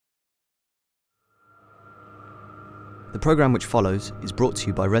The programme which follows is brought to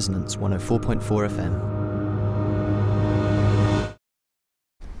you by Resonance 104.4 FM.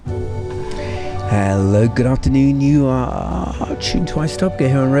 Hello, good afternoon. You are tuned to Isotopia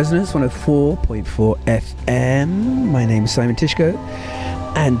here on Resonance 104.4 FM. My name is Simon Tishko,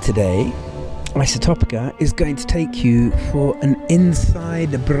 and today Isotopica is going to take you for an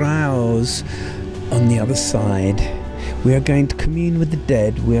inside browse on the other side. We are going to commune with the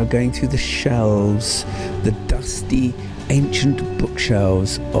dead. We are going through the shelves, the dusty, ancient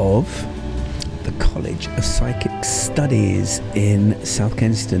bookshelves of the College of Psychic Studies in South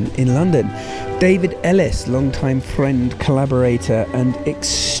Kensington in London. David Ellis, longtime friend, collaborator, and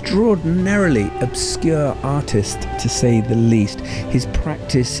extraordinarily obscure artist, to say the least. His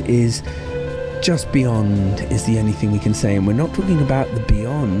practice is just beyond, is the only thing we can say. And we're not talking about the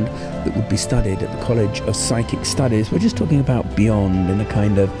beyond that would be studied at the College of Psychic Studies. We're just talking about beyond in a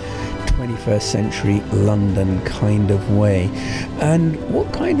kind of 21st century London kind of way. And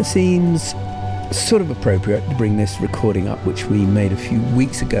what kind of seems sort of appropriate to bring this recording up, which we made a few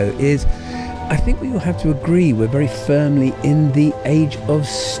weeks ago, is I think we will have to agree we're very firmly in the age of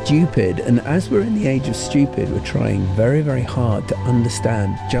stupid. And as we're in the age of stupid, we're trying very, very hard to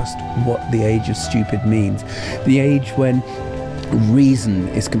understand just what the age of stupid means. The age when reason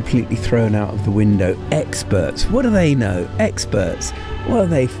is completely thrown out of the window. Experts, what do they know? Experts, what are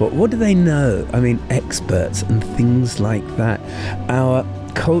they for? What do they know? I mean, experts and things like that. Our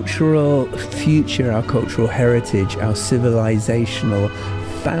cultural future, our cultural heritage, our civilizational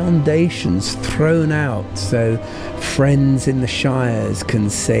foundations thrown out, so friends in the shires can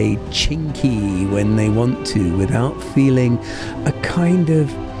say chinky when they want to without feeling a kind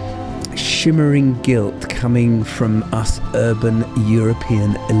of shimmering guilt coming from us urban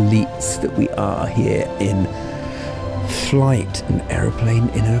European elites that we are here in flight, an aeroplane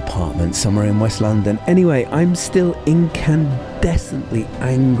in an apartment somewhere in West London. Anyway, I'm still incandescently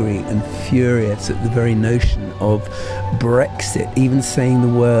angry and furious at the very notion of Brexit, even saying the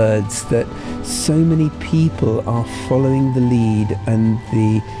words that so many people are following the lead and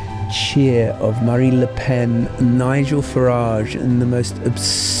the cheer of Marine Le Pen, Nigel Farage, and the most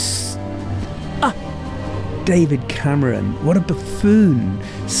David Cameron. What a buffoon,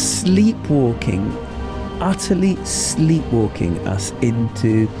 sleepwalking, utterly sleepwalking us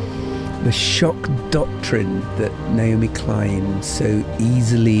into the shock doctrine that Naomi Klein so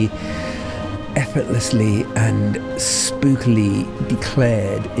easily, effortlessly and spookily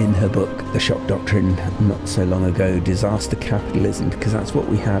declared in her book The Shock Doctrine not so long ago, Disaster Capitalism, because that's what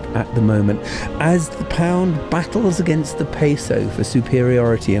we have at the moment as the pound battles against the peso for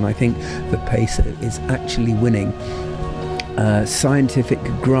superiority. And I think the peso is actually winning. Scientific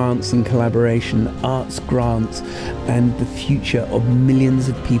grants and collaboration, arts grants, and the future of millions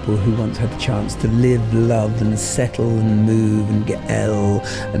of people who once had the chance to live, love and settle and move and get ill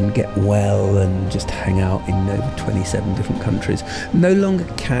and get well and just hang out in over 27 different countries no longer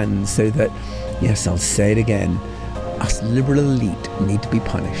can, so that, yes, I'll say it again, us liberal elite need to be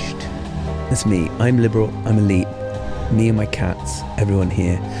punished. That's me. I'm liberal, I'm elite. Me and my cats, everyone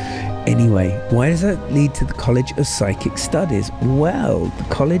here. Anyway, why does that lead to the College of Psychic Studies? Well, the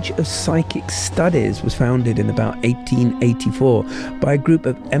College of Psychic Studies was founded in about 1884 by a group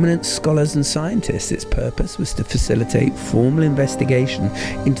of eminent scholars and scientists. Its purpose was to facilitate formal investigation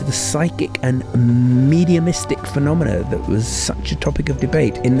into the psychic and mediumistic phenomena that was such a topic of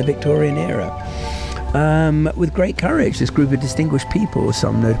debate in the Victorian era. With great courage, this group of distinguished people,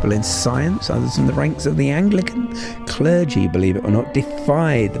 some notable in science, others in the ranks of the Anglican clergy, believe it or not,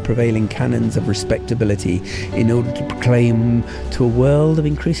 defied the prevailing canons of respectability in order to proclaim to a world of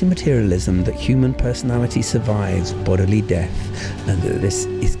increasing materialism that human personality survives bodily death and that this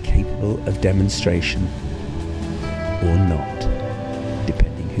is capable of demonstration or not,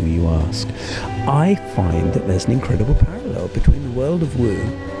 depending who you ask. I find that there's an incredible parallel between the world of woo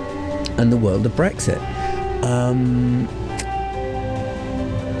and the world of Brexit.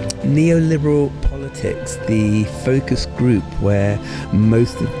 Neoliberal politics, the focus group where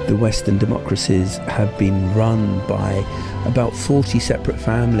most of the Western democracies have been run by about 40 separate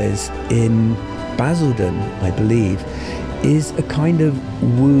families in Basildon, I believe, is a kind of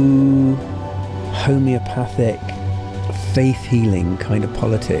woo, homeopathic, faith healing kind of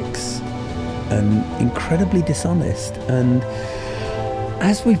politics, and incredibly dishonest. And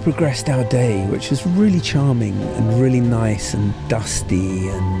as we progressed our day, which was really charming and really nice and dusty,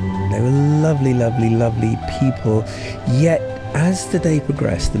 and they were lovely, lovely, lovely people, yet as the day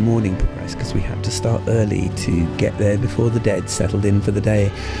progressed, the morning progressed, because we had to start early to get there before the dead settled in for the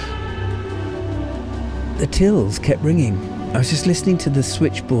day, the tills kept ringing. I was just listening to the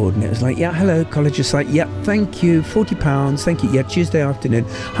switchboard, and it was like, yeah, hello, college. It's like, yeah, thank you, £40, thank you. Yeah, Tuesday afternoon,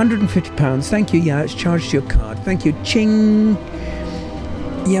 £150, thank you. Yeah, it's charged to your card. Thank you. Ching.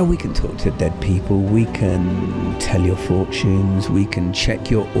 Yeah, we can talk to dead people. We can tell your fortunes. We can check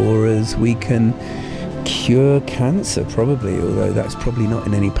your auras. We can cure cancer, probably, although that's probably not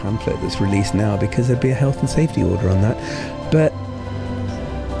in any pamphlet that's released now because there'd be a health and safety order on that. But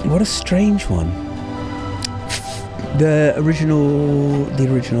what a strange one. The original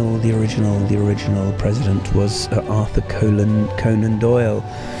president was Arthur Conan Doyle,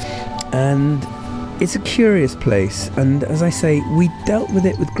 and it's a curious place. And as I say, we dealt with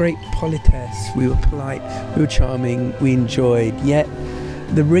it with great politesse. We were polite, we were charming, we enjoyed. Yet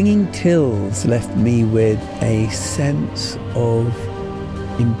the ringing tills left me with a sense of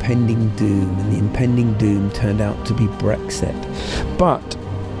impending doom, and the impending doom turned out to be Brexit. But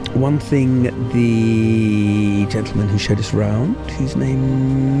one thing the gentleman who showed us around, whose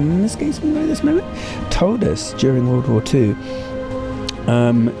name escapes me right this moment, told us during World War II,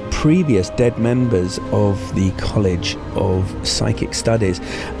 previous dead members of the College of Psychic Studies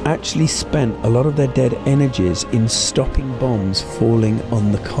actually spent a lot of their dead energies in stopping bombs falling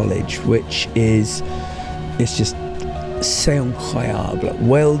on the college, which is, it's just c'est incroyable.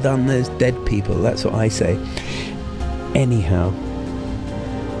 Well done, those dead people. That's what I say. Anyhow,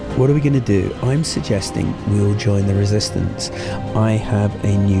 what are we going to do? I'm suggesting we all join the resistance. I have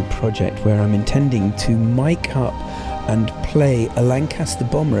a new project where I'm intending to mic up and play a Lancaster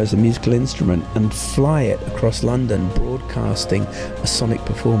bomber as a musical instrument and fly it across London, broadcasting a sonic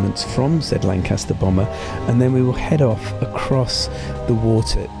performance from said Lancaster bomber, and then we will head off across the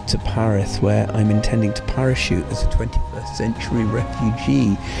water to Paris, where I'm intending to parachute as a 21st century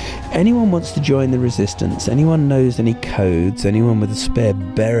refugee. Anyone wants to join the resistance? Anyone knows any codes? Anyone with a spare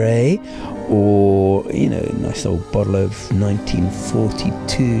beret? Or, you know, a nice old bottle of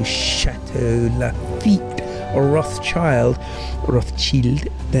 1942 Chateau Lafite or Rothschild,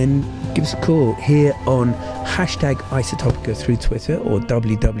 then give us a call here on #Isotopica through Twitter or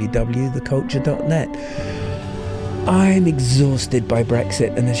www.theculture.net. I'm exhausted by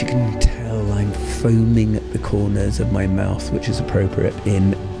Brexit, and as you can tell, I'm foaming at the corners of my mouth, which is appropriate,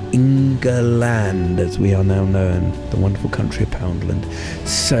 in England, as we are now known, the wonderful country of Poundland.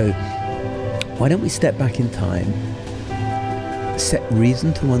 So why don't we step back in time, set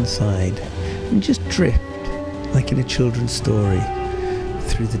reason to one side, and just drift like in a children's story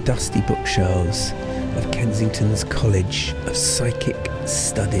through the dusty bookshelves of Kensington's College of Psychic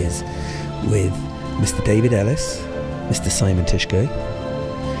Studies with Mr. David Ellis, Mr. Simon Tyszko,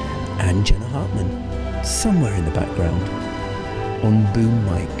 and Jenna Hartman, somewhere in the background, on boom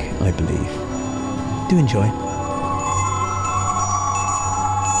mic, I believe. Do enjoy.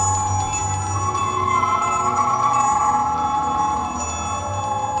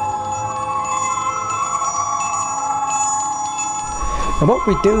 And what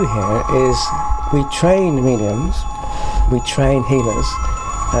we do here is we train mediums, we train healers,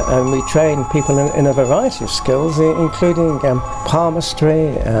 and we train people in a variety of skills, including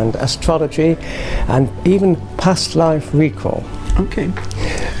palmistry and astrology and even past life recall. Okay.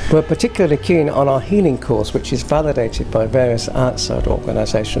 We're particularly keen on our healing course, which is validated by various outside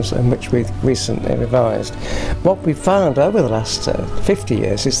organisations and which we've recently revised. What we've found over the last 50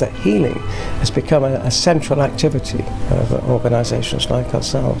 years is that healing has become a central activity of organisations like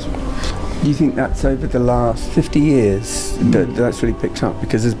ourselves. Do you think that's over the last 50 years that's really picked up?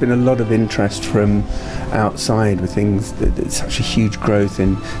 Because there's been a lot of interest from outside with things, there's such a huge growth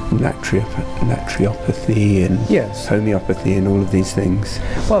in naturopathy and homeopathy and all of these things.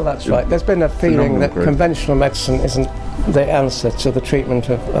 Well, that's right. There's been a feeling that conventional medicine isn't the answer to the treatment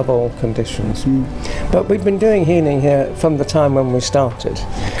of all conditions. But we've been doing healing here from the time when we started.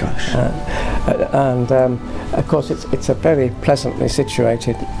 Gosh. Of course, it's a very pleasantly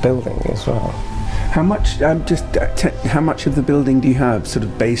situated building as well. How much? How much of the building do you have? Sort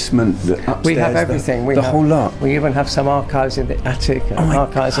of basement, upstairs. We have everything. The whole lot. We even have some archives in the attic and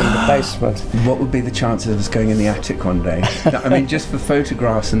archives in the basement. What would be the chances of us going in the attic one day? I mean, just for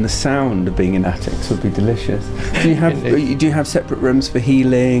photographs and the sound of being in attics would be delicious. Do you have separate rooms for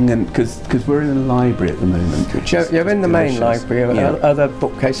healing? And because we're in a library at the moment, which you're in the main library. Yeah. Other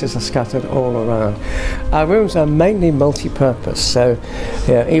bookcases are scattered all around. Our rooms are mainly multi-purpose, so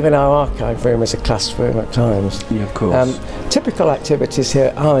even our archive room is a classroom at times. Yeah, of course. Typical activities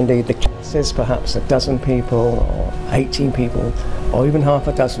here are indeed the classes, perhaps a dozen people or 18 people or even half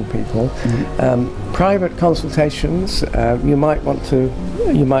a dozen people. Private consultations, you might want a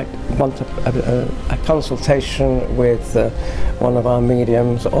consultation with one of our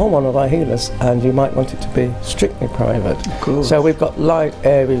mediums or one of our healers, and you might want it to be strictly private. Of course. So we've got light,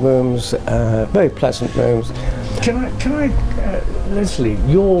 airy rooms, very pleasant rooms. Can I, Leslie,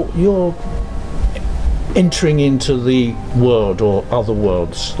 you're entering into the world or other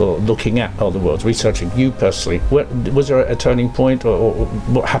worlds, or looking at other worlds, researching. You personally, was there a turning point, or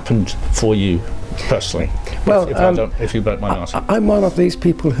what happened for you personally? Well, if you don't mind asking. I'm one of these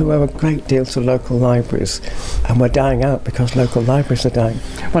people who owe a great deal to local libraries, and we're dying out because local libraries are dying.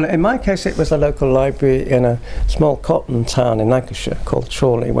 Well, in my case, it was a local library in a small cotton town in Lancashire called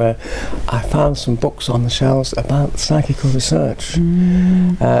Chorley, where I found some books on the shelves about psychical research.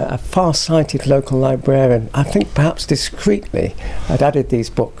 A far-sighted local librarian, I think perhaps discreetly, had added these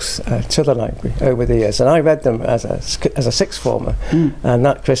books to the library over the years, and I read them as a sixth former, and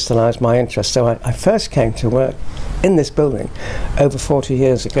that crystallised my interest. So I first came to work in this building over 40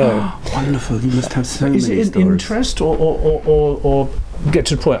 years ago. Oh, wonderful! You must have so many Is it stories. interest, or get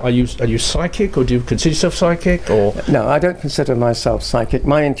to the point? Are you psychic, or do you consider yourself psychic, or? No, I don't consider myself psychic.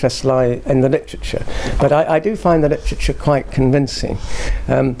 My interests lie in the literature, but I do find the literature quite convincing.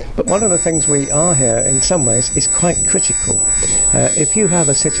 But one of the things we are here, in some ways, is quite critical. If you have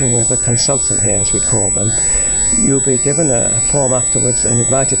a sitting with a consultant here, as we call them, you'll be given a form afterwards and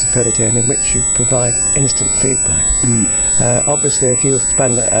invited to fill it in which you provide instant feedback. Obviously, if you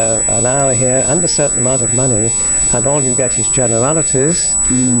spend an hour here and a certain amount of money and all you get is generalities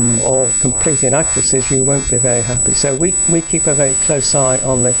or complete inaccuracies, you won't be very happy. So we keep a very close eye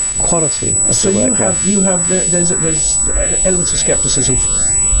on the quality of So the work. there's elements of skepticism.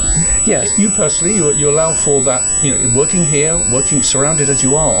 Yes. You personally, you allow for that, working here, working surrounded as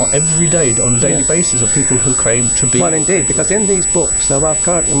you are every day on a daily basis of people who claim to be. Well, indeed, because in these books there are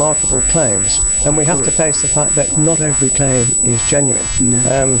quite remarkable claims, and we have to face the fact that not every claim is genuine.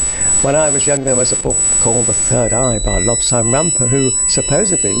 No. When I was young, there was a book called The Third Eye by Lobsang Rampa, who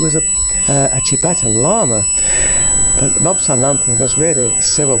supposedly was a Tibetan Lama. But Lobsang Rampa was really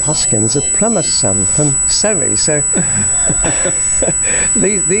Cyril Hoskins of Plummersam from Surrey. So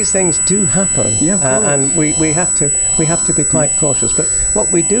these things do happen, Yeah, of course. and we have to be quite cautious. But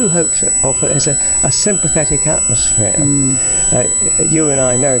what we do hope to offer is a sympathetic atmosphere. You and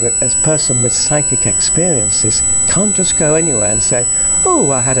I know that as a person with psychic experiences can't just go anywhere and say,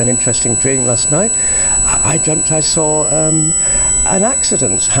 "Oh, I had an interesting dream last night. I dreamt I saw an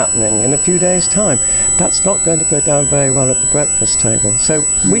accident happening in a few days' time." That's not going to go down very well at the breakfast table. So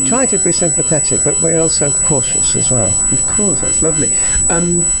we try to be sympathetic, but we're also cautious as well. Of course, that's lovely.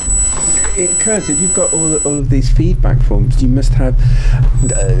 It occurs, if you've got all of these feedback forms, you must have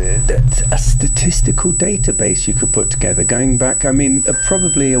a statistical database you could put together, going back,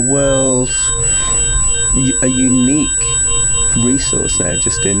 probably a unique resource there,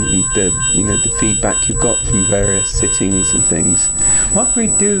 just in the feedback you've got from various sittings and things. What we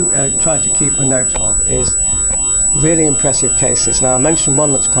do try to keep a note of is really impressive cases. Now, I mentioned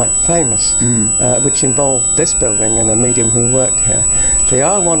one that's quite famous, which involved this building and a medium who worked here. The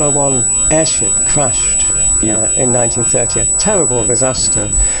R101 airship crashed in 1930, a terrible disaster,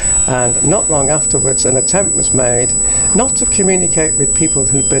 and not long afterwards an attempt was made not to communicate with people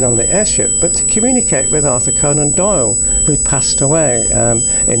who'd been on the airship, but to communicate with Arthur Conan Doyle, who'd passed away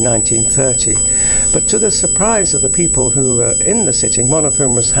in 1930. But to the surprise of the people who were in the sitting, one of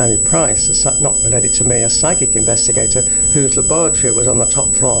whom was Harry Price, not related to me, a psychic investigator whose laboratory was on the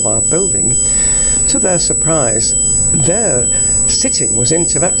top floor of our building, to their surprise, their sitting was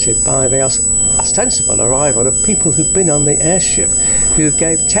interrupted by the ostensible arrival of people who'd been on the airship, who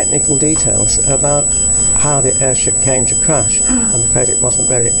gave technical details about how the airship came to crash. I'm afraid it wasn't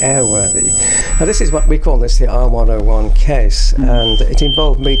very airworthy. Now, this is what we call the R101 case, and it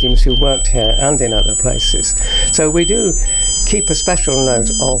involved mediums who worked here and in other places. So we do keep a special note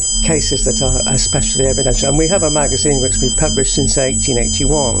of cases that are especially evidential, and we have a magazine which we published since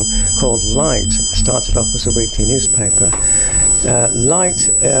 1881 called Light. It started off as a weekly newspaper. Light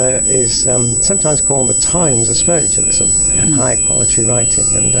is sometimes called the Times of Spiritualism, high quality writing,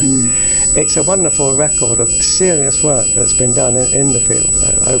 and it's a wonderful record of serious work that's been done in the field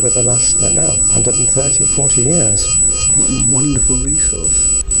over the last 130, 40 years. Wonderful resource.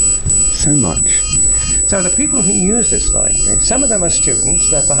 So much. So the people who use this library, some of them are students,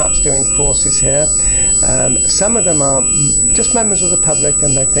 they're perhaps doing courses here. Some of them are just members of the public,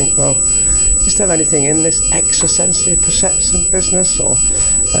 and they think, well, is there anything in this extrasensory perception business, or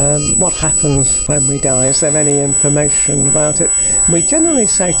what happens when we die? Is there any information about it? We generally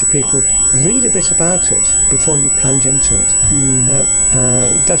say to people, read a bit about it before you plunge into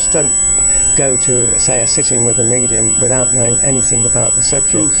it. Just don't go to, say, a sitting with a medium without knowing anything about the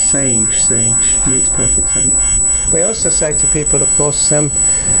subject. Oh, sage. Makes perfect sense. We also say to people, of course,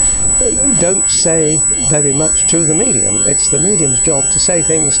 don't say very much to the medium. It's the medium's job to say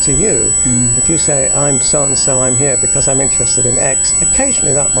things to you. If you say, I'm so-and-so, I'm here because I'm interested in X,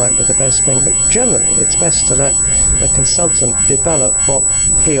 occasionally that might be the best thing, but generally it's best to let the consultant develop what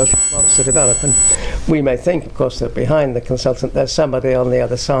he or she wants to develop. And we may think, of course, that behind the consultant there's somebody on the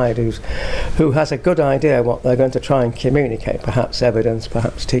other side who has a good idea what they're going to try and communicate, perhaps evidence,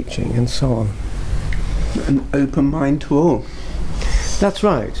 perhaps teaching, and so on. An open mind to all. That's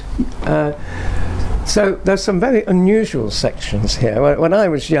right. So there's some very unusual sections here. When I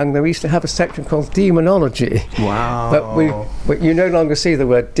was young, we used to have a section called demonology. Wow. But you no longer see the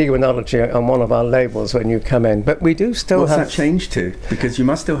word demonology on one of our labels when you come in. But we do still What's have... that changed to? Because you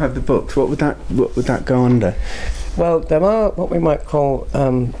must still have the books. What would that go under? Well, there are what we might call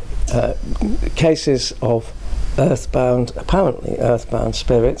cases of apparently earthbound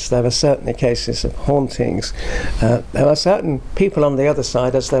spirits. There are certainly cases of hauntings. There are certain people on the other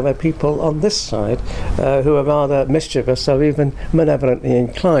side, as there are people on this side, who are rather mischievous or even malevolently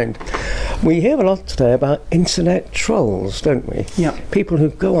inclined. We hear a lot today about internet trolls, don't we? Yeah. People who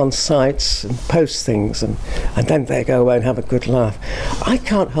go on sites and post things and then they go away and have a good laugh. I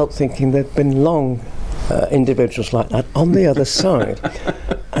can't help thinking there have been long individuals like that on the other side.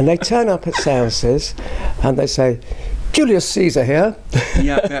 And they turn up at seances and they say, Julius Caesar here.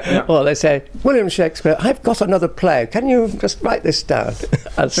 Yeah. Or they say, William Shakespeare, I've got another play. Can you just write this down?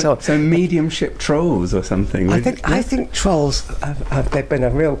 And so mediumship trolls or something. I think trolls they've been a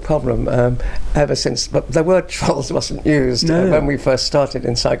real problem ever since. But the word trolls wasn't used when we first started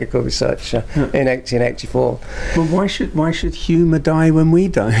in psychical research in 1884. Well, why should humour die when we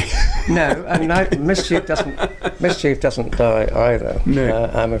die? No, and mischief doesn't die either. No.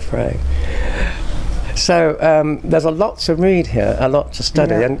 I'm afraid. So there's a lot to read here, a lot to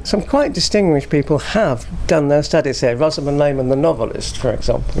study, and some quite distinguished people have done their studies here. Rosamund Lehman, the novelist, for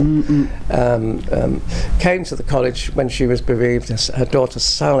example, came to the college when she was bereaved. Her daughter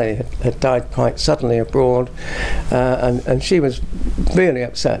Sally had died quite suddenly abroad, and she was really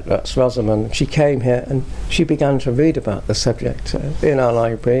upset. That's Rosamund. She came here and she began to read about the subject in our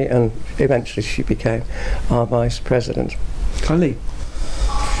library, and eventually she became our vice president. Golly.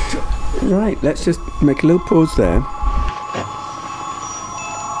 Right, let's just make a little pause there.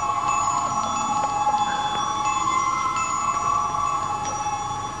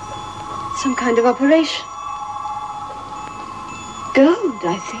 Some kind of operation. Gold,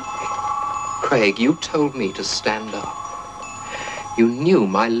 I think. Craig, you told me to stand up. You knew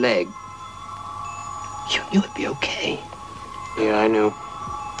my leg. You knew it'd be okay. Yeah, I knew.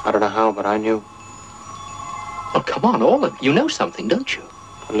 I don't know how, but I knew. Oh, come on, all of you. You know something, don't you?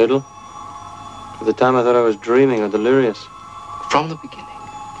 A little. At the time I thought I was dreaming or delirious. From the beginning.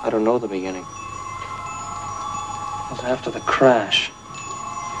 I don't know the beginning. It was after the crash.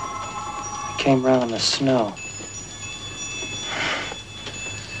 I came round in the snow.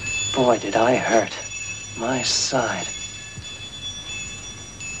 Boy, did I hurt. My side.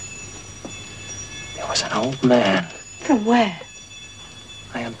 There was an old man. From where?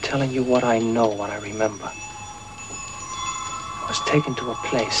 I am telling you what I know, what I remember. I was taken to a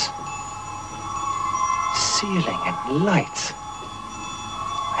place. Ceiling and lights.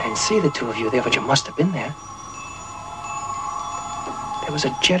 I didn't see the two of you there, but you must have been there. There was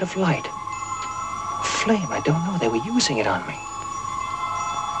a jet of light. A flame, I don't know. They were using it on me.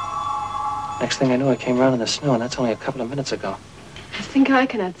 Next thing I knew, I came round in the snow, and that's only a couple of minutes ago. I think I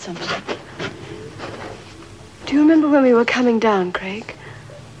can add something. Do you remember when we were coming down, Craig?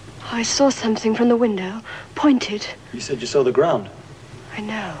 I saw something from the window, pointed. You said you saw the ground. I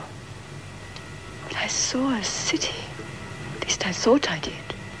know. But I saw a city. At least I thought I did.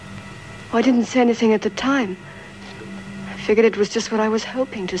 Oh, I didn't say anything at the time. I figured it was just what I was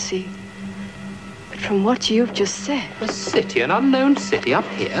hoping to see. But from what you've just said... A city, an unknown city up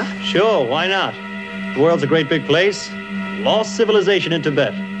here? Sure, why not? The world's a great big place. Lost civilization in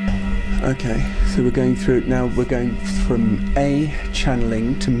Tibet. Okay, so we're going through now. We're going from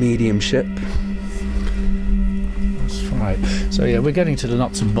channeling to mediumship. That's right. So yeah, we're getting to the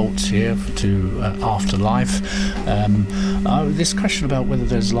nuts and bolts here to afterlife. This question about whether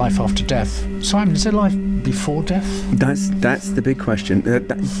there's life after death. Simon, is there life before death? That's the big question.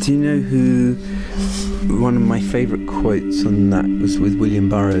 Do you know who? One of my favourite quotes on that was with William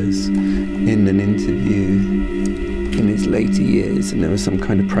Burroughs in an interview in his later years, and there was some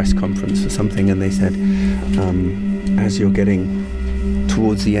kind of press conference for something, and they said, as you're getting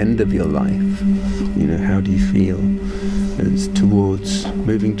towards the end of your life, you know, how do you feel as towards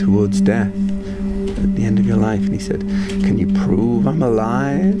moving towards death at the end of your life? And he said, can you prove I'm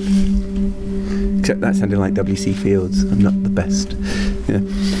alive? Except that sounded like W.C. Fields. I'm not the best. Yeah.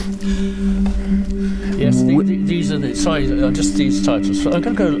 Yes, these are just these titles. I'm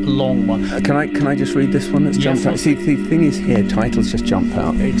going to go a long one. Can I just read this one that's jumped out? See, the thing is here, titles just jump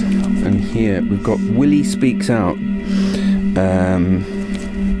out. And here we've got Willie Speaks Out,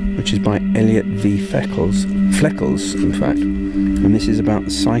 which is by Elliot V. Fleckles, in fact. And this is about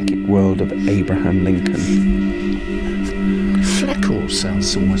the psychic world of Abraham Lincoln. Fleckles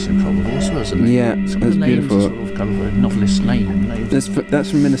sounds almost improbable as well, doesn't it? Yeah, some that's of the names beautiful. Are sort of kind of a novelist name. That's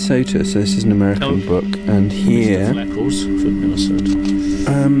from Minnesota, so this is an American book. And here, Fleckles from Minnesota.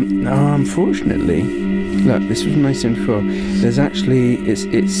 Unfortunately, look, this was from 1974. There's actually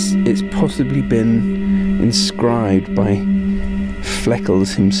it's possibly been inscribed by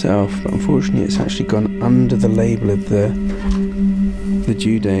Fleckles himself, but unfortunately, it's actually gone under the label of the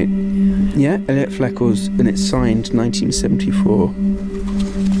due date. Yeah, Elliot Fleckles, and it's signed 1974.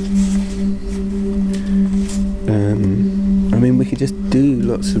 I mean, we could just do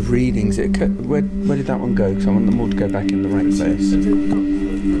lots of readings. Where did that one go? Because I want them all to go back in the right place.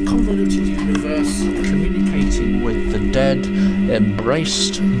 The convoluted universe, communicating with the dead,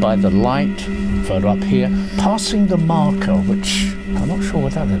 embraced by the light, further up here, passing the marker, which I'm not sure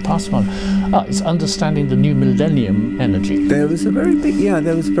what that is. Passing the marker. It's understanding the new millennium energy. There was a very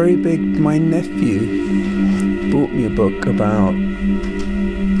big. My nephew bought me a book about.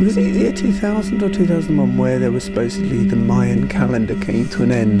 Was it the year 2000 or 2001 where there was supposedly the Mayan calendar came to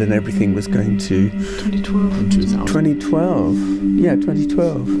an end and everything was going to... 2012 and 2000. 2012. Yeah,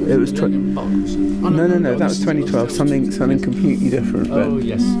 2012. It was... No, that was 2012. Something completely different. Oh,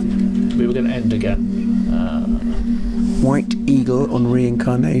 yes. We were going to end again. White Eagle on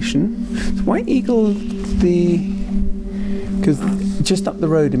Reincarnation. Is White Eagle because just up the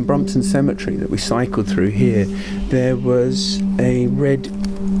road in Brompton Cemetery that we cycled through here, there was a red...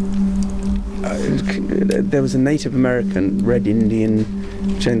 there was a Native American Red Indian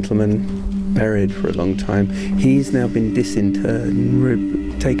gentleman buried for a long time. He's now been disinterred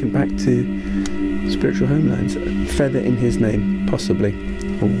and taken back to spiritual homelands. Feather in his name, possibly.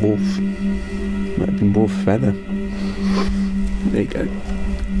 Or Wolf. Might have been Wolf Feather. There you go.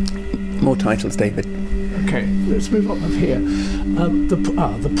 More titles, David. Okay, let's move on up here.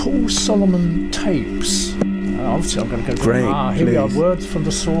 The Paul Solomon tapes. Obviously, I'm going to go. Great. Here we are. Words from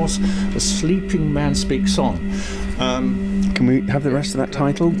the source. The sleeping man speaks on. Can we have the rest of that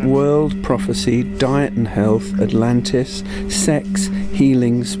title? World Prophecy, Diet and Health, Atlantis, Sex,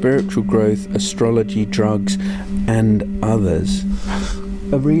 Healing, Spiritual Growth, Astrology, Drugs, and Others.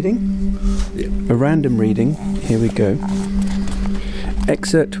 A reading? Yeah. A random reading. Here we go.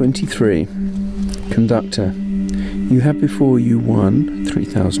 Excerpt 23. Conductor. You have before you one,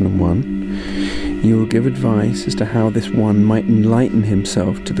 3001. You will give advice as to how this one might enlighten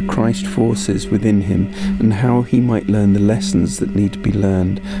himself to the Christ forces within him and how he might learn the lessons that need to be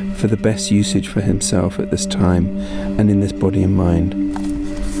learned for the best usage for himself at this time and in this body and mind.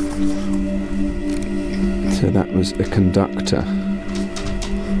 So that was a conductor.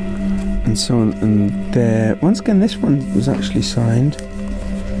 And so on. And there, once again, this one was actually signed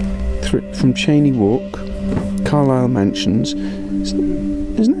from Cheney Walk, Carlisle Mansions.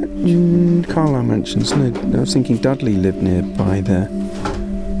 Isn't it? Carlisle Mansions. No, I was thinking Dudley lived nearby there.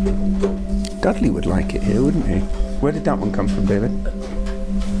 Dudley would like it here, wouldn't he? Where did that one come from, David?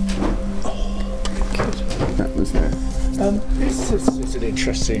 That was there. This is an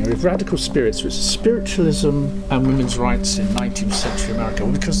interesting with Radical Spirits, which is spiritualism and women's rights in 19th century America.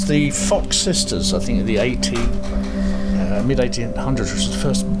 Because the Fox sisters, I think in the mid-1800s, which was the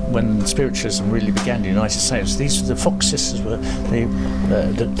first when spiritualism really began in the United States. The Fox sisters were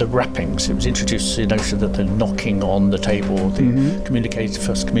the rappings. It was introduced to the notion that the knocking on the table, the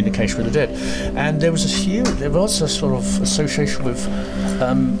first communication with the dead, and there was a sort of association with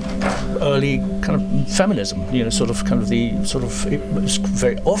early kind of feminism. It was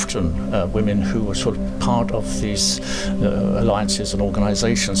very often women who were sort of part of these alliances and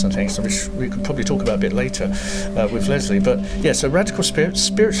organisations and things, which we could probably talk about a bit later with Leslie. But yeah, so Radical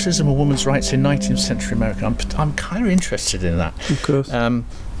Spiritualism and women's rights in 19th century America. I'm kind of interested in that. Of course.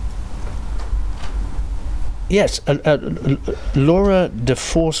 Yes, Laura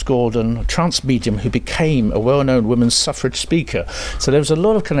DeForce Gordon, trance medium who became a well-known women's suffrage speaker. So there was a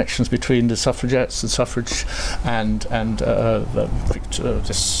lot of connections between the suffragettes and suffrage and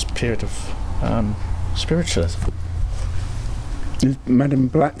this period of spiritualism. Is Madame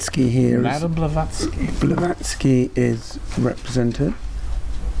Blavatsky here? Madame Blavatsky. Blavatsky is represented.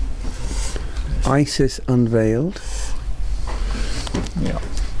 Isis Unveiled. Yeah.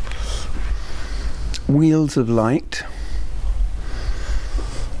 Wheels of Light.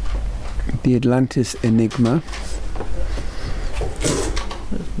 The Atlantis Enigma.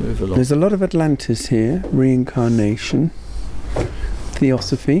 Let's move along. There's a lot of Atlantis here. Reincarnation.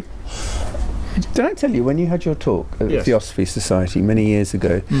 Theosophy. Did I tell you when you had your talk at the Yes. Theosophy Society many years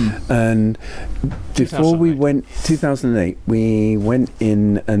ago? And before we 2008. went, 2008, we went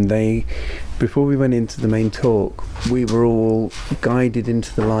in and before we went into the main talk, we were all guided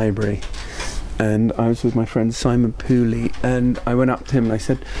into the library. And I was with my friend Simon Pooley, and I went up to him and I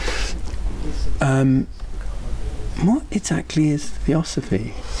said, what exactly is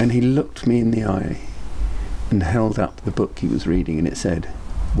Theosophy? And he looked me in the eye and held up the book he was reading, and it said,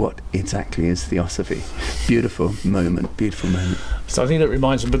 what exactly is Theosophy? Beautiful moment. So I think that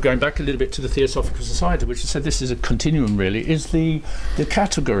reminds me, but going back a little bit to the Theosophical Society, which I said this is a continuum really, is the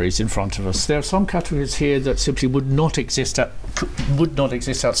categories in front of us. There are some categories here that simply would not exist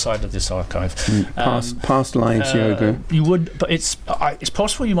outside of this archive. Past lives yoga. You would, but it's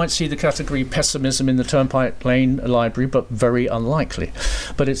possible you might see the category pessimism in the Turnpike Lane Library, but very unlikely.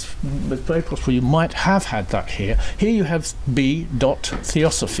 But it's very possible you might have had that here. Here you have B.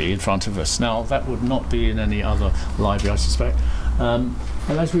 Theosophy in front of us. Now that would not be in any other library, I suspect. And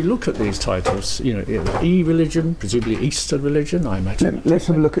as we look at these titles, E-religion, presumably Eastern religion, I imagine. Let's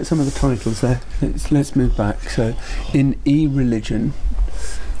have a look at some of the titles there. Let's move back. So, in E-religion,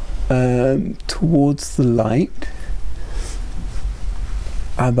 Towards the Light,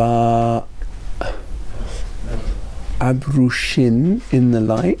 Abrushin in the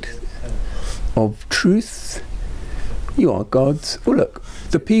Light of Truth, You Are Gods. Oh look,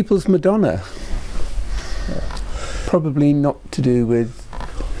 The People's Madonna. Probably not to do with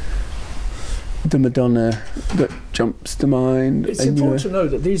the Madonna that jumps to mind. It's important to know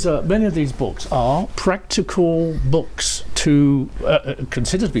that many of these books are practical books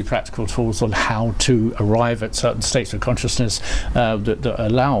considered to be practical tools on how to arrive at certain states of consciousness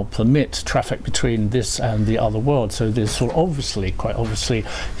that permit traffic between this and the other world. So there's quite obviously,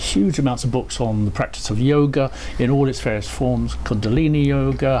 huge amounts of books on the practice of yoga in all its various forms, Kundalini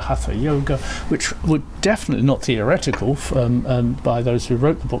yoga, Hatha yoga, which were definitely not theoretical by those who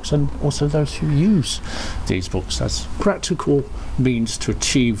wrote the books, and also those who use these books as practical means to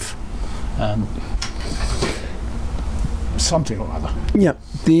achieve something or other. Yeah,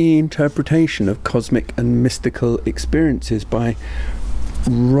 The Interpretation of Cosmic and Mystical Experiences by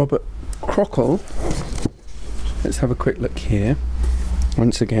Robert Crockle. Let's have a quick look here.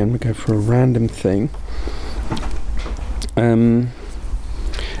 Once again, we go for a random thing.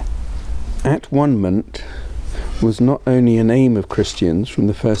 At-one-ment was not only an aim of Christians from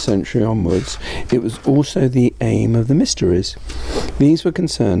the 1st century onwards, it was also the aim of the mysteries. These were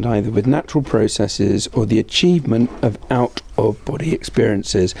concerned either with natural processes or the achievement of out-of-body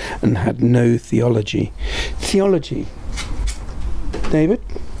experiences and had no theology. Theology. David?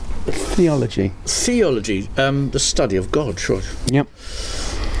 Theology. Theology, the study of God, sure. Yep.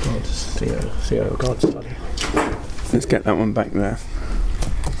 God study. Let's get that one back there.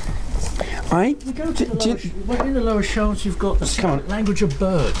 We go to in the lower shelves you've got the secret language of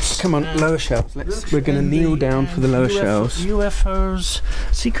birds. Come on, lower shelves. We're going to kneel down for the lower shelves. UFOs,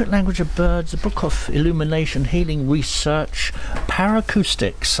 secret language of birds, the book of illumination, healing research,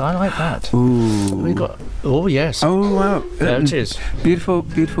 paracoustics. I like that. Ooh. We got. Oh yes. Oh wow. There it is. Beautiful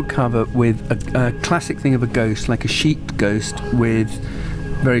cover with a classic thing of a ghost, like a sheep ghost with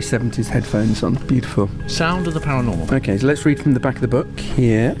very 70s headphones on. Beautiful. Sound of the paranormal. Okay, so let's read from the back of the book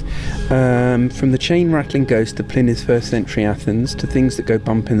here. From the chain-rattling ghost of Pliny's 1st century Athens to things that go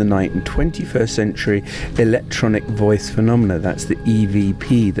bump in the night and 21st century electronic voice phenomena. That's the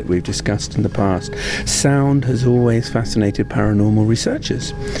EVP that we've discussed in the past. Sound has always fascinated paranormal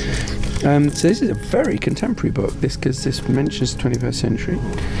researchers. So this is a very contemporary book, because this mentions 21st century.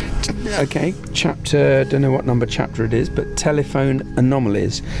 Okay, chapter, don't know what number chapter it is, but Telephone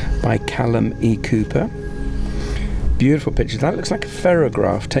Anomalies by Callum E. Cooper. Beautiful picture. That looks like a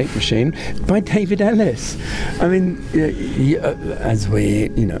ferrograph tape machine by David Ellis. I mean,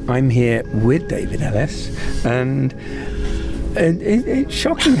 I'm here with David Ellis, and it's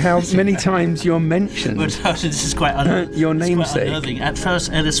shocking how many times you're mentioned. This is quite your namesake. Unnerving. At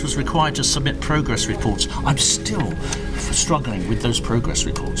first, Ellis was required to submit progress reports. I'm still struggling with those progress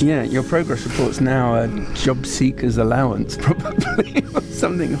reports. Yeah, your progress report's now a job seeker's allowance, probably, or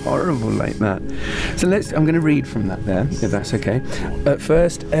something horrible like that. So I'm going to read from that there, if that's okay. At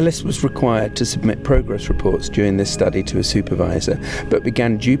first, Ellis was required to submit progress reports during this study to a supervisor, but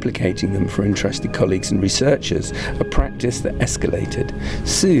began duplicating them for interested colleagues and researchers, a practice that escalated.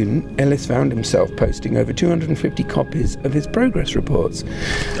 Soon, Ellis found himself posting over 250 copies of his progress reports.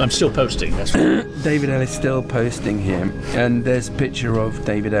 I'm still posting, that's right. David Ellis still posting here, and there's a picture of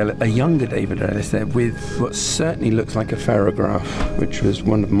David Ellis, a younger David Ellis there, with what certainly looks like a ferrograph, which was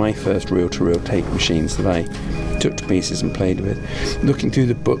one of my first reel-to-reel tape machines that I took to pieces and played with. Looking through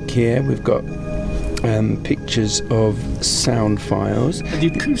the book here, we've got pictures of sound files. The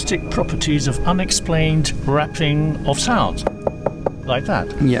acoustic properties of unexplained rapping of sounds. Like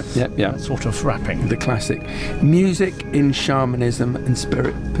that. Yep. That sort of rapping. The classic. Music in shamanism and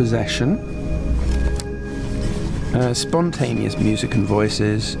spirit possession. Spontaneous music and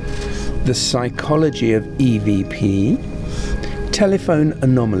voices. The psychology of EVP. Telephone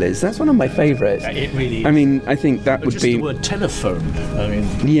anomalies. That's one of my favourites. It really is. I mean, I think that would just be... the word telephone. I mean...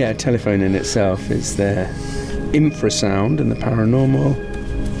 Yeah, telephone in itself is there. Infrasound and the paranormal.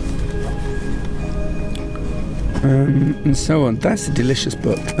 And so on. That's a delicious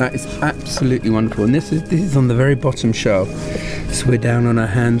book. That is absolutely wonderful. And this is on the very bottom shelf. So we're down on our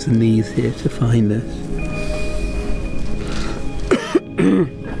hands and knees here to find this.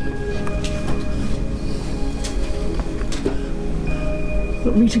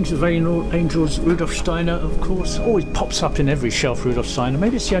 Meetings of Angels, Rudolf Steiner, of course, always pops up in every shelf. Rudolf Steiner.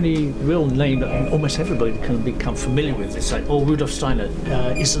 Maybe it's the only real name that almost everybody can become familiar with. It's like, oh, Rudolf Steiner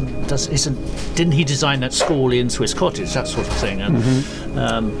didn't he design that school in Swiss Cottage, that sort of thing, and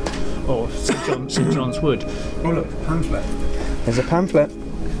or St. John's Wood. Oh look, pamphlet. There's a pamphlet.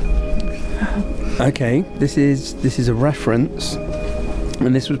 Okay, this is a reference.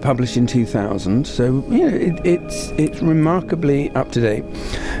 And this was published in 2000, so it's remarkably up to date.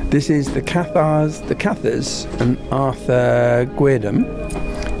 This is the Cathars and Arthur Guerdon,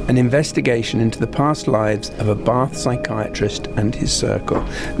 an investigation into the past lives of a Bath psychiatrist and his circle.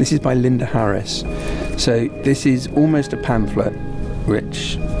 This is by Linda Harris. So this is almost a pamphlet,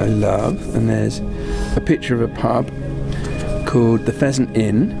 which I love, and there's a picture of a pub called the Pheasant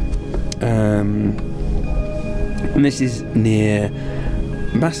Inn, and this is near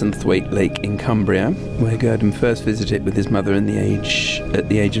Bassenthwaite Lake in Cumbria, where Guerdon first visited with his mother at the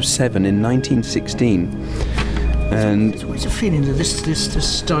age of 7 in 1916. And it's always a feeling that this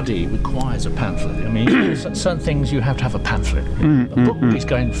study requires a pamphlet. I mean, certain things you have to have a pamphlet. A book is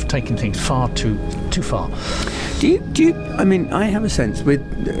taking things far too far. Do you? I mean, I have a sense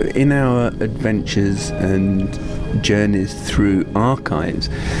in our adventures and journeys through archives.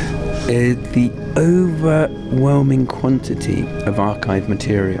 The overwhelming quantity of archive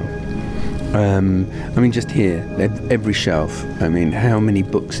material. I mean, just here, every shelf. I mean, how many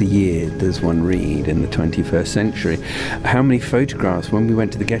books a year does one read in the 21st century? How many photographs? When we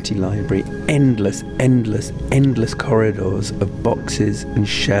went to the Getty Library, endless corridors of boxes and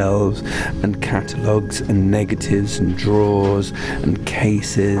shelves and catalogues and negatives and drawers and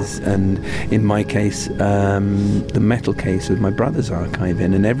cases, and in my case, the metal case with my brother's archive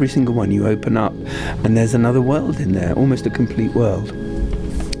in, and every single one you open up and there's another world in there, almost a complete world.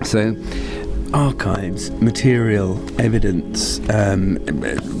 So archives, material, evidence,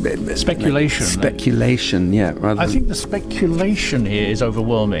 speculation. Yeah, I think the speculation here is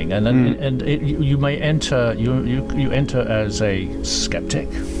overwhelming, and you may enter you enter as a skeptic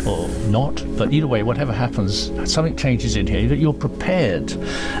or not, but either way, whatever happens, something changes in here. That you're prepared,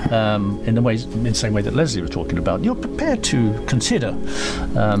 in the same way that Leslie was talking about. You're prepared to consider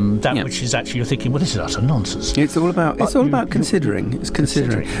which is actually you're thinking, well, this is utter nonsense. It's all about considering. It's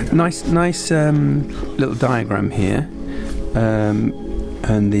considering. Nice. Little diagram here,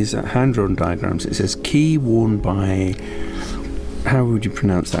 and these are hand-drawn diagrams. It says key worn by, how would you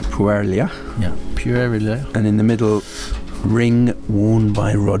pronounce that? Pueria. Yeah, Pueria. And in the middle, ring worn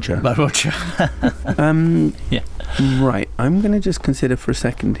by Roger. By Roger. Yeah. Right. I'm going to just consider for a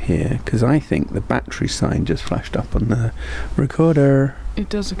second here, because I think the battery sign just flashed up on the recorder. It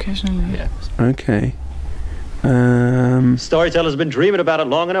does occasionally. Yeah. Okay. Storyteller's been dreaming about it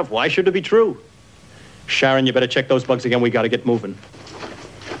long enough. Why should it be true? Sharon, you better check those bugs again. We got to get moving.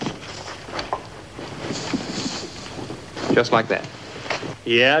 Just like that.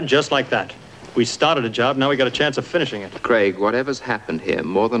 Yeah, just like that. We started a job, now we got a chance of finishing it. Craig, whatever's happened here,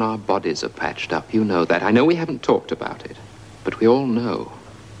 more than our bodies are patched up. You know that. I know we haven't talked about it, but we all know.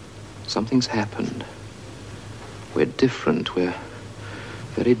 Something's happened. We're different. We're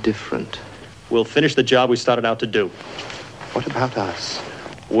very different. We'll finish the job we started out to do. What about us?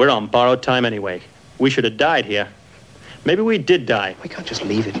 We're on borrowed time anyway. We should have died here. Maybe we did die. We can't just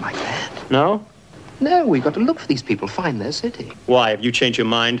leave it like that. No? No, we've got to look for these people, find their city. Why, have you changed your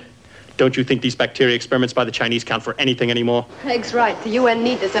mind? Don't you think these bacteria experiments by the Chinese count for anything anymore? Craig's right. The UN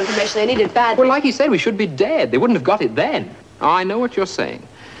need this information. They need it badly. Well, like he said, we should be dead. They wouldn't have got it then. Oh, I know what you're saying.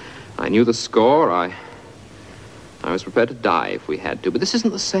 I knew the score. I was prepared to die if we had to. But this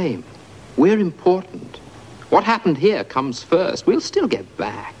isn't the same. We're important. What happened here comes first. We'll still get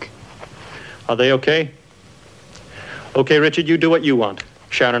back. Are they okay? Okay, Richard, you do what you want.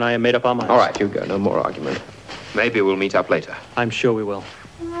 Sharon and I have made up our minds. All right, you go. No more argument. Maybe we'll meet up later. I'm sure we will.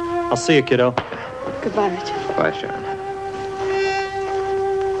 I'll see you, kiddo. Goodbye, Richard. Bye, Sharon.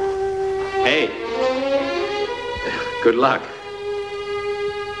 Hey. Good luck.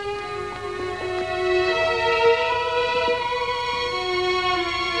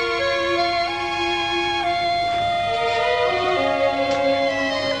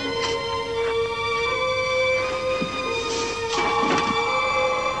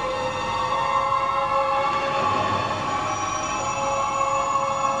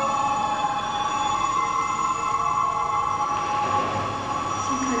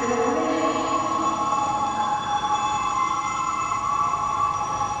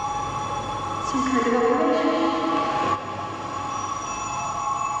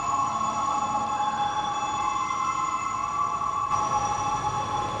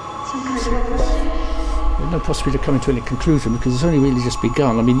 No possibility of coming to any conclusion because it's only really just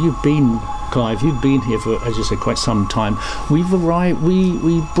begun. I mean, Clive, you've been here for, as you say, quite some time. We've arrived.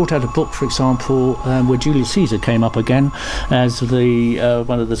 We brought out a book, for example, where Julius Caesar came up again as the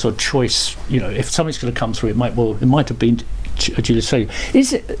one of the sort of choice. You know, if something's going to come through, it might have been Julius Caesar.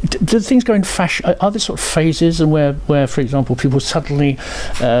 Is it? Do things go in fashion? Are there sort of phases, and where, for example, people suddenly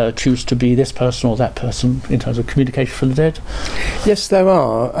choose to be this person or that person in terms of communication from the dead? Yes, there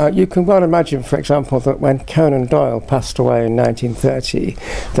are. You can well imagine, for example, that when Conan Doyle passed away in 1930,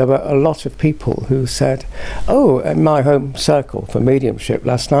 there were a lot of people who said, "Oh, in my home circle for mediumship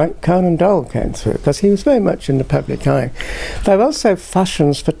last night, Conan Doyle came through," because he was very much in the public eye. There were also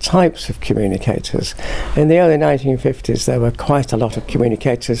fashions for types of communicators. In the early 1950s, there were quite a lot of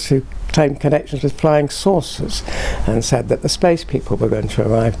communicators who claimed connections with flying saucers and said that the space people were going to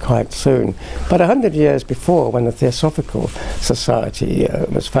arrive quite soon. But 100 years before, when the Theosophical Society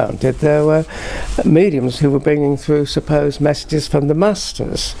was founded, there were mediums who were bringing through supposed messages from the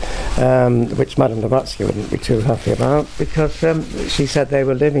masters, which Madame Blavatsky wouldn't be too happy about, because she said they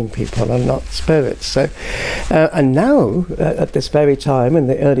were living people and not spirits. So, and now, at this very time, in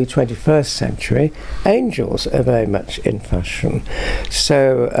the early 21st century, angels are very much in fashion.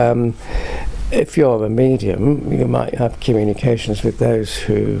 So, if you're a medium, you might have communications with those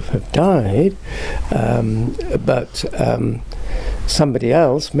who have died, but somebody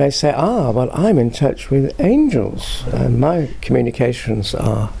else may say, well, I'm in touch with angels and my communications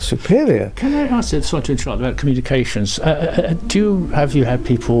are superior. Can I ask you, sorry to interrupt, about communications? Have you had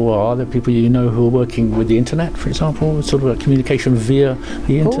people, or are there people you know who are working with the internet, for example, sort of a communication via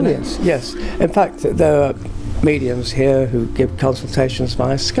the internet? Oh, yes. In fact, there are mediums here who give consultations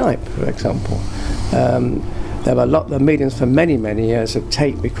via Skype, for example. There were a lot of mediums for many, many years of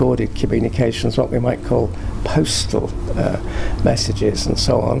tape-recorded communications, what we might call postal messages and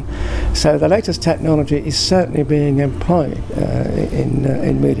so on. So the latest technology is certainly being employed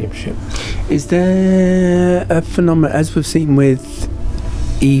in mediumship. Is there a phenomenon, as we've seen with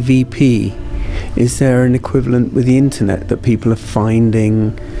EVP, is there an equivalent with the internet that people are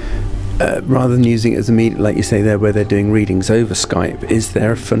finding, rather than using it as a medium, like you say there, where they're doing readings over Skype, is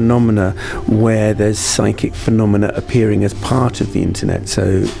there a phenomena where there's psychic phenomena appearing as part of the internet?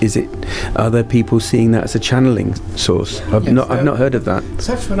 So are there people seeing that as a channeling source? I've not heard of that.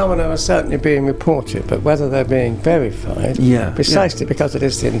 Such phenomena are certainly being reported, but whether they're being verified, precisely because it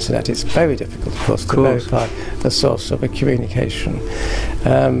is the internet, it's very difficult, of course, to verify the source of a communication.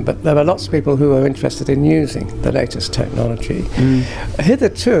 But there are lots of people who are interested in using the latest technology.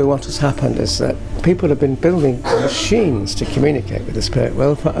 Hitherto, what has happened is that people have been building machines to communicate with the spirit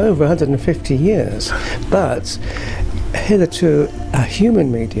world for over 150 years, but hitherto a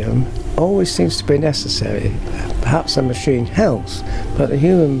human medium always seems to be necessary. Perhaps a machine helps, but a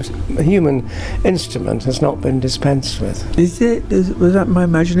human instrument has not been dispensed with. Was that my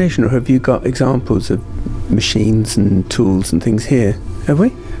imagination, or have you got examples of machines and tools and things here? Have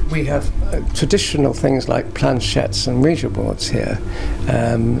we? We have traditional things like planchettes and Ouija boards here,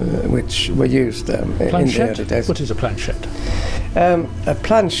 which were used in the early days. What is a planchette? A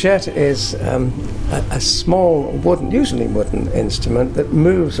planchette is a small usually wooden instrument that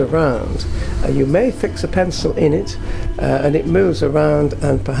moves around. You may fix a pencil in it, and it moves around,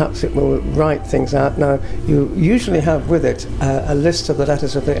 and perhaps it will write things out. Now, you usually have with it a list of the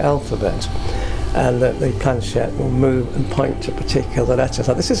letters of the alphabet. and that the planchette will move and point to particular letters.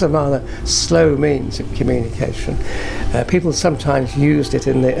 Now, this is a rather slow means of communication. People sometimes used it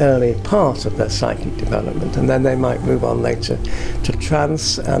in the early part of their psychic development, and then they might move on later to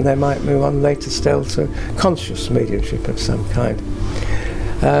trance, and they might move on later still to conscious mediumship of some kind.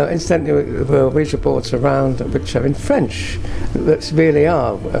 Incidentally, there are Ouija boards around which are in French that really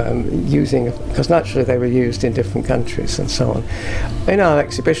are using, because naturally they were used in different countries and so on. In our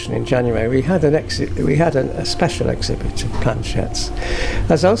exhibition in January, we had a special exhibit of planchettes.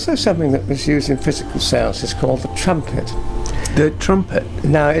 There's also something that was used in physical seances called the trumpet. The trumpet?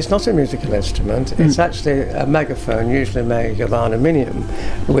 Now, it's not a musical instrument. It's actually a megaphone, usually made of aluminium,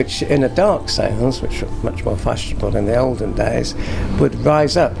 which in a dark seance, which was much more fashionable in the olden days, would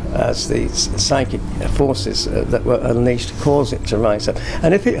rise up as the psychic forces that were unleashed cause it to rise up.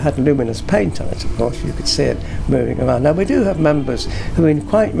 And if it had luminous paint on it, of course, you could see it moving around. Now, we do have members who in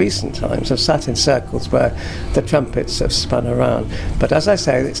quite recent times have sat in circles where the trumpets have spun around. But as I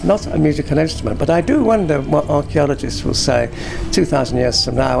say, it's not a musical instrument. But I do wonder what archaeologists will say 2,000 years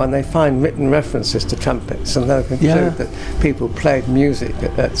from now when they find written references to trumpets, and they'll conclude that people played music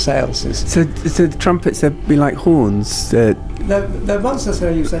at seances. So the trumpets, they'd be like horns? The ones that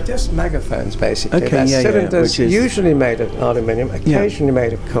are used, they're just megaphones, basically. Okay, they're cylinders, which is usually made of aluminium, occasionally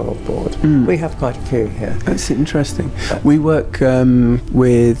made of cardboard. We have quite a few here. That's interesting. We work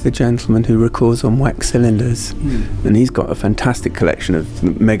with a gentleman who records on wax cylinders, and he's got a fantastic collection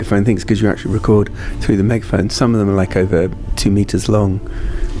of megaphone things, because you actually record through the megaphone. Some of them are like over 2 meters long.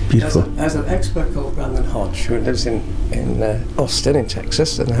 Beautiful. There's an expert called Brandon Hodge who lives in Austin, in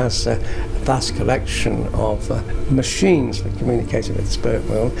Texas, and has a vast collection of machines for communicating with the spirit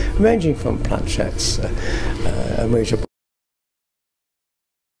world, ranging from planchettes and Ouija